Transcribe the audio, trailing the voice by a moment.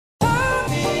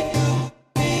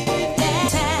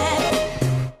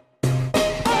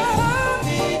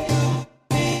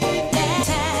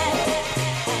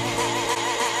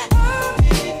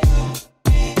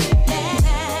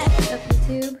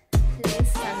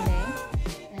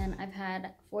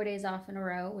had 4 days off in a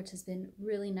row, which has been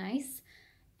really nice.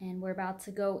 And we're about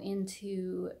to go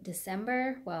into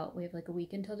December. Well, we have like a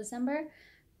week until December,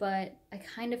 but I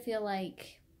kind of feel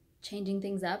like changing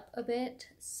things up a bit.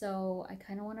 So I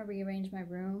kind of want to rearrange my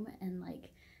room and like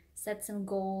set some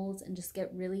goals and just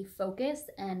get really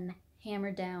focused and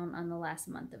hammer down on the last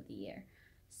month of the year.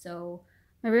 So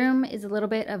my room is a little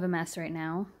bit of a mess right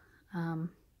now.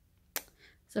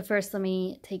 So first let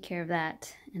me take care of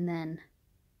that and then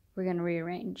we're gonna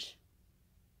rearrange.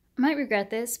 I might regret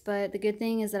this, but the good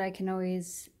thing is that I can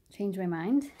always change my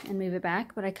mind and move it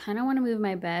back, but I kind of want to move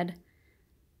my bed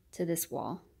to this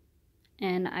wall.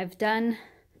 And I've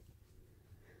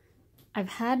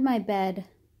had my bed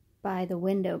by the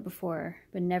window before,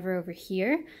 but never over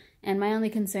here. And my only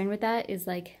concern with that is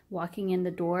like walking in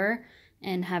the door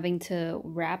and having to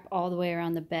wrap all the way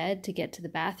around the bed to get to the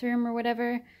bathroom or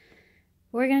whatever.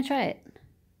 We're gonna try it.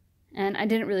 And I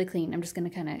didn't really clean. I'm just gonna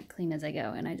kind of clean as I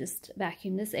go. And I just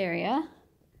vacuumed this area.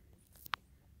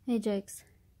 Hey, Jakes.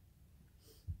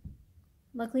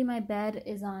 Luckily my bed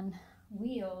is on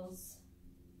wheels.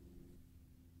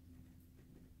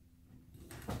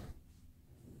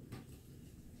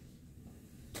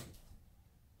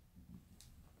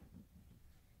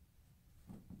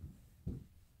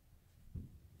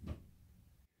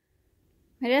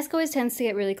 My desk always tends to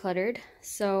get really cluttered,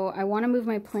 so I want to move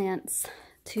my plants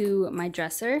to my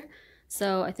dresser.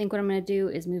 So I think what I'm going to do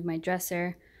is move my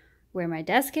dresser where my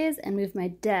desk is and move my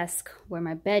desk where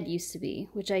my bed used to be,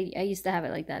 which I used to have it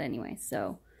like that anyway.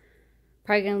 So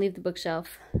probably going to leave the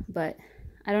bookshelf, but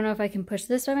I don't know if I can push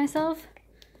this by myself,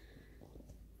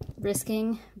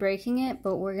 risking breaking it,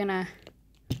 but we're gonna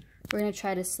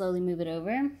try to slowly move it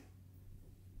over.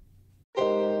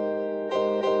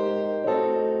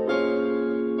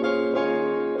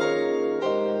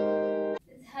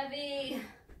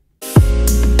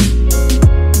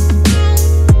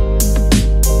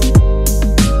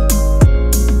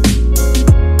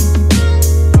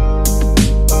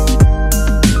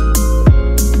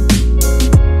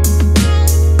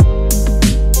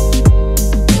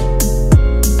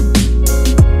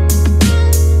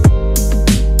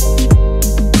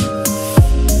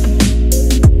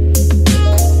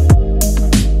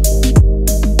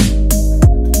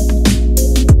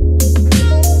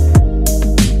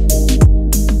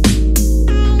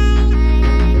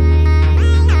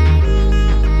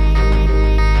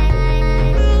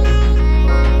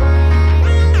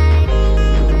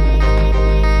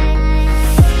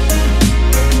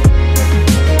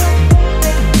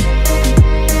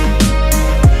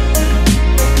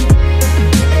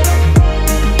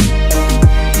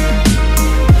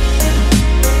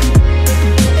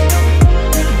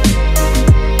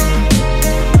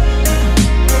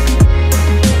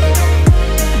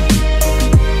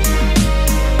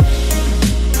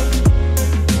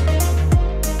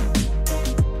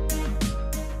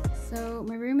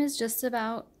 Just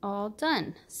about all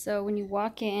done. So when you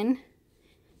walk in,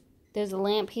 there's a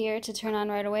lamp here to turn on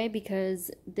right away because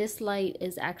this light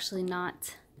is actually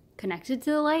not connected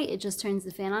to the light. It just turns the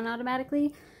fan on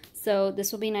automatically. So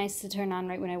this will be nice to turn on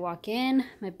right when I walk in.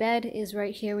 My bed is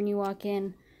right here when you walk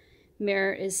in.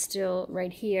 Mirror is still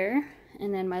right here.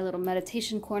 And then my little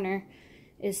meditation corner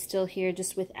is still here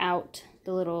just without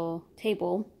the little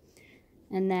table.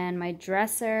 And then my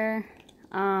dresser,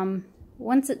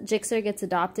 once Jixer gets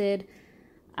adopted,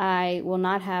 I will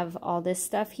not have all this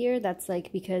stuff here. That's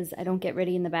like because I don't get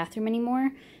ready in the bathroom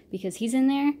anymore because he's in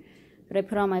there. But I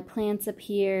put all my plants up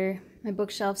here. My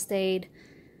bookshelf stayed.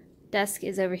 Desk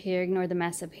is over here. Ignore the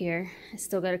mess up here. I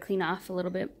still got to clean off a little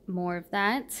bit more of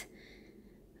that.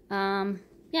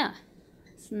 Yeah,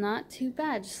 it's not too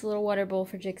bad. Just a little water bowl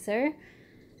for Jixer.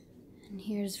 And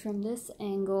here's from this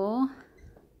angle.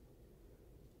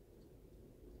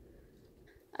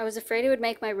 I was afraid it would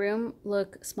make my room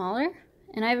look smaller,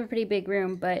 and I have a pretty big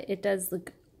room, but it does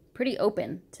look pretty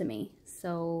open to me,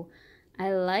 so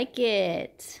I like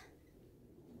it.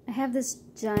 I have this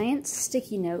giant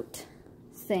sticky note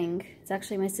thing. It's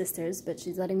actually my sister's, but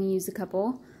she's letting me use a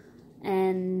couple,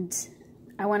 and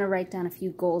I want to write down a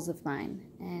few goals of mine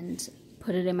and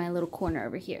put it in my little corner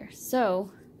over here.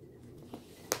 So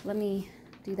let me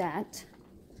do that.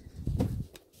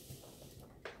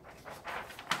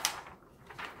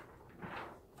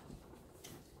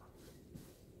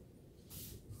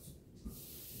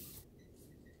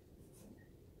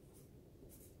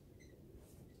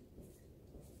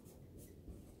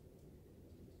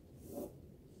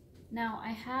 Now I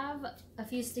have a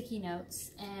few sticky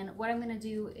notes, and what I'm going to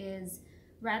do is,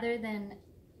 rather than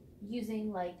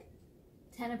using like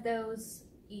 10 of those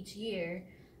each year,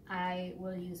 I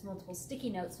will use multiple sticky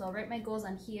notes. So I'll write my goals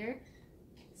on here,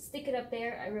 stick it up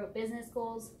there. I wrote business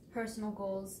goals, personal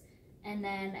goals, and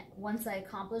then once I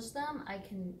accomplish them, I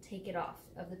can take it off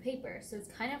of the paper. So it's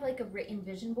kind of like a written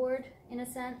vision board in a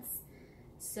sense.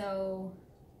 So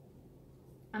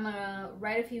I'm gonna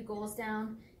write a few goals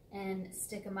down and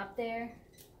stick them up there.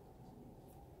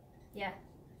 Yeah.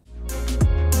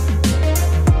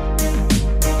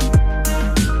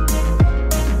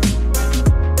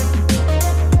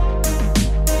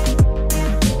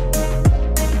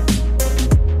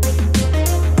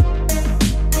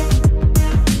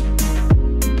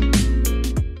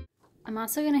 I'm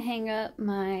also going to hang up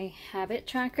my habit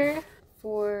tracker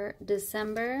for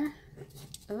December.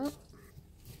 Oh,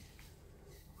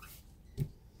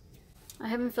 I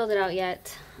haven't filled it out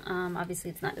yet.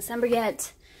 Obviously it's not December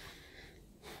yet.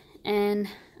 And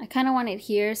I kind of want it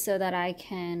here so that I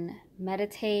can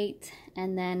meditate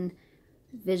and then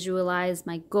visualize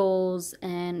my goals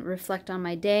and reflect on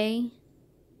my day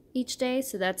each day.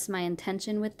 So that's my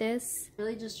intention with this.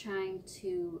 Really just trying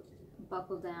to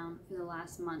buckle down for the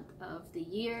last month of the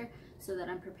year so that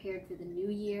I'm prepared for the new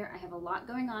year. I have a lot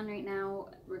going on right now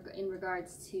in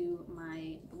regards to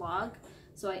my blog.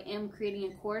 So I am creating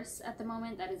a course at the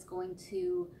moment that is going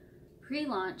to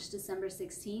pre-launch December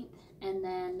 16th, and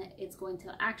then it's going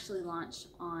to actually launch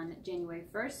on January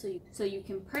 1st. So you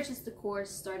can purchase the course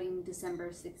starting December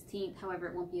 16th. However,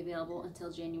 it won't be available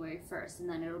until January 1st, and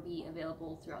then it'll be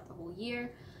available throughout the whole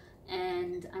year.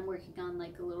 And I'm working on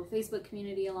like a little Facebook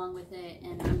community along with it,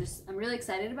 and I'm really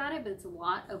excited about it, but it's a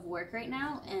lot of work right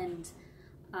now and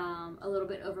a little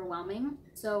bit overwhelming.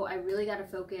 So I really got to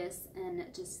focus and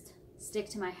just stick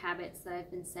to my habits that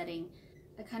I've been setting.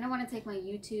 I kind of want to take my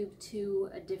YouTube to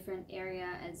a different area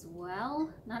as well.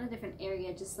 Not a different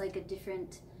area, just like a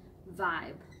different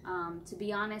vibe. To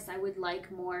be honest, I would like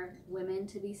more women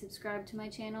to be subscribed to my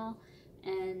channel.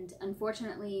 And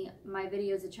unfortunately, my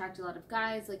videos attract a lot of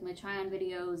guys, like my try-on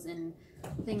videos and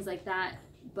things like that.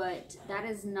 But that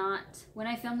is not, when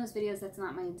I film those videos, that's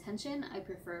not my intention. I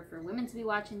prefer for women to be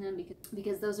watching them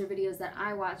because those are videos that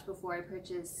I watch before I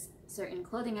purchase certain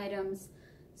clothing items.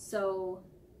 So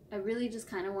I really just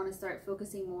kind of want to start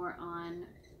focusing more on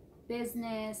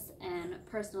business and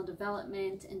personal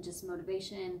development and just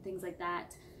motivation, things like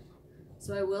that.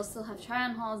 So I will still have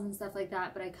try-on hauls and stuff like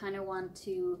that, but I kind of want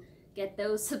to get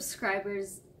those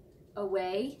subscribers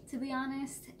away, to be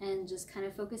honest, and just kind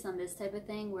of focus on this type of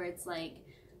thing where it's like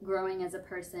growing as a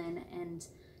person and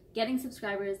getting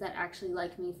subscribers that actually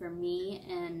like me for me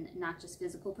and not just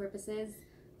physical purposes.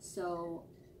 So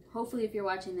hopefully if you're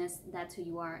watching this, that's who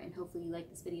you are, and hopefully you like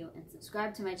this video and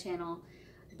subscribe to my channel.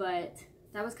 But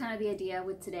that was kind of the idea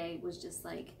with today, was just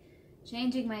like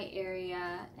changing my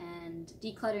area and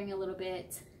decluttering a little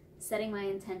bit, setting my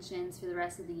intentions for the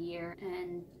rest of the year,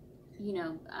 and you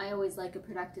know, I always like a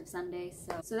productive Sunday.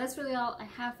 So that's really all I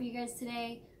have for you guys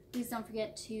today. Please don't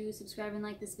forget to subscribe and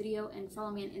like this video, and follow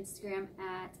me on Instagram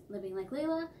at Living Like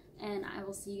Layla, and I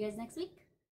will see you guys next week.